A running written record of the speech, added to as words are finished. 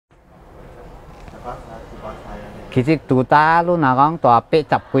其實杜打路那講大8、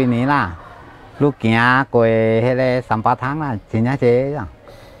10幾年啦，路行過迄個3、8趟啦，真正濟啦。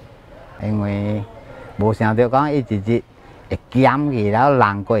因為無想到講伊直接會減去，然後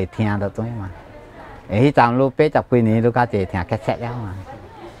人過會聽得對嘛。迄站路8、10幾年，路較濟聽卡式了嘛。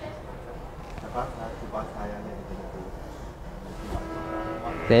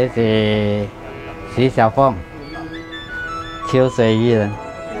這是徐小鳳，秋水伊人。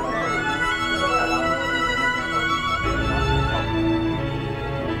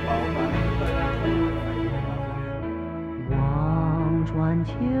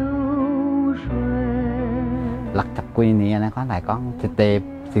60幾年咧，講嚟講一地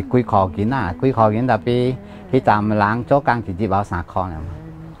是幾塊錢啊，幾塊錢特別迄站人做工直接包3塊呢嘛。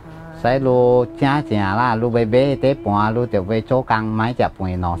所以路正啦，路買一塊半，路就要做工買只半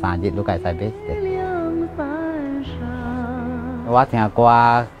2、3日，路該使買一塊。我聽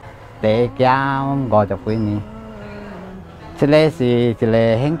過第一家50幾年，這個是一個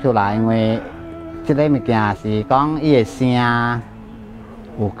興趣啦，因為這個物件是講伊個聲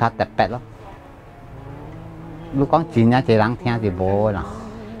有較特別咯。如講真正濟人聽是無啦，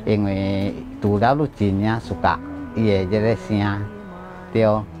因為除了你真正熟悉伊個這個聲，對，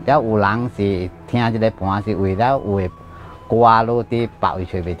了有人是聽這個盤是為了有個歌路啲包伊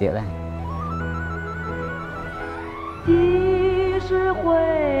吹袂着咧。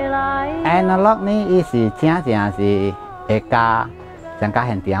Analog 呢，伊是真正是會加增加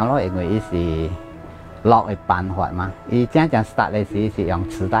現場咯，因為伊是錄的辦法嘛，伊真正 start 的時是用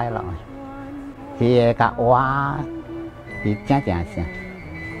磁帶錄。伊個甲話，伊真正像，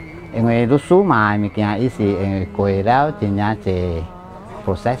因為你數碼物件，伊是因為過了真正濟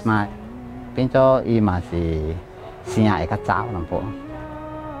process 嘛，變做伊嘛是聲會較早淡薄。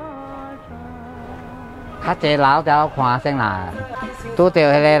較濟老就看先啦，拄着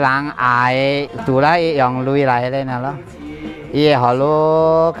迄個人愛，除了伊用鐳來迄個咯，伊會互你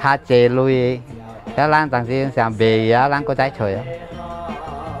較濟鐳，了咱當時想賣啊，咱閣再吹啊。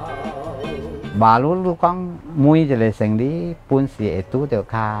馬路你講每一個生意本事會拄着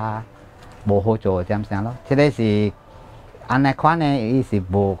較無好做點聲咯，這個是安尼款呢，伊是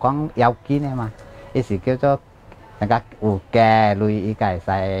無講要緊的嘛，伊是叫做人家有價鐳，伊個會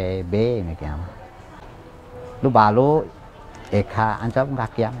使買物件嘛。你馬路會較安怎較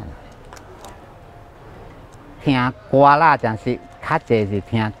減的？聽歌啦，但是較濟是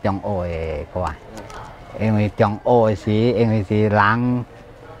聽中學的歌，因為中學的時，因為是人。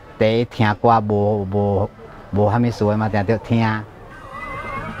第一聽歌無蝦米事嘛，定着聽。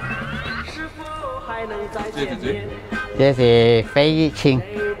這是費玉清，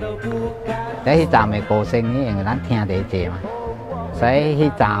這迄站的歌星呢，因為咱聽得濟嘛，所以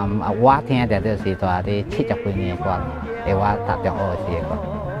迄站我聽定着是大啲70幾年的歌，因為我讀中學時的歌。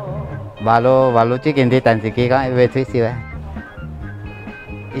馬路最近啲電視機講要退休誒，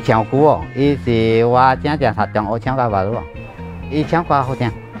伊唱歌哦，伊是我真正讀中學唱到馬路哦，伊唱歌好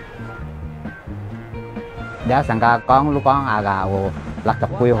聽。了上家講，你講啊個有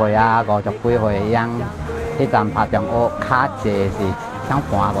60幾歲啊，50幾歲樣，迄陣拍中學較濟是唱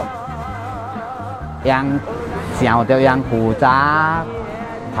盤個，樣想着樣古早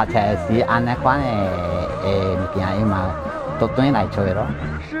拍出來是安尼款的物件，伊嘛都轉來吹咯。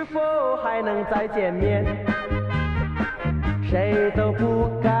是否還能再見面？誰都不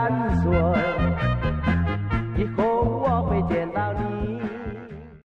敢說，以後我會見到你。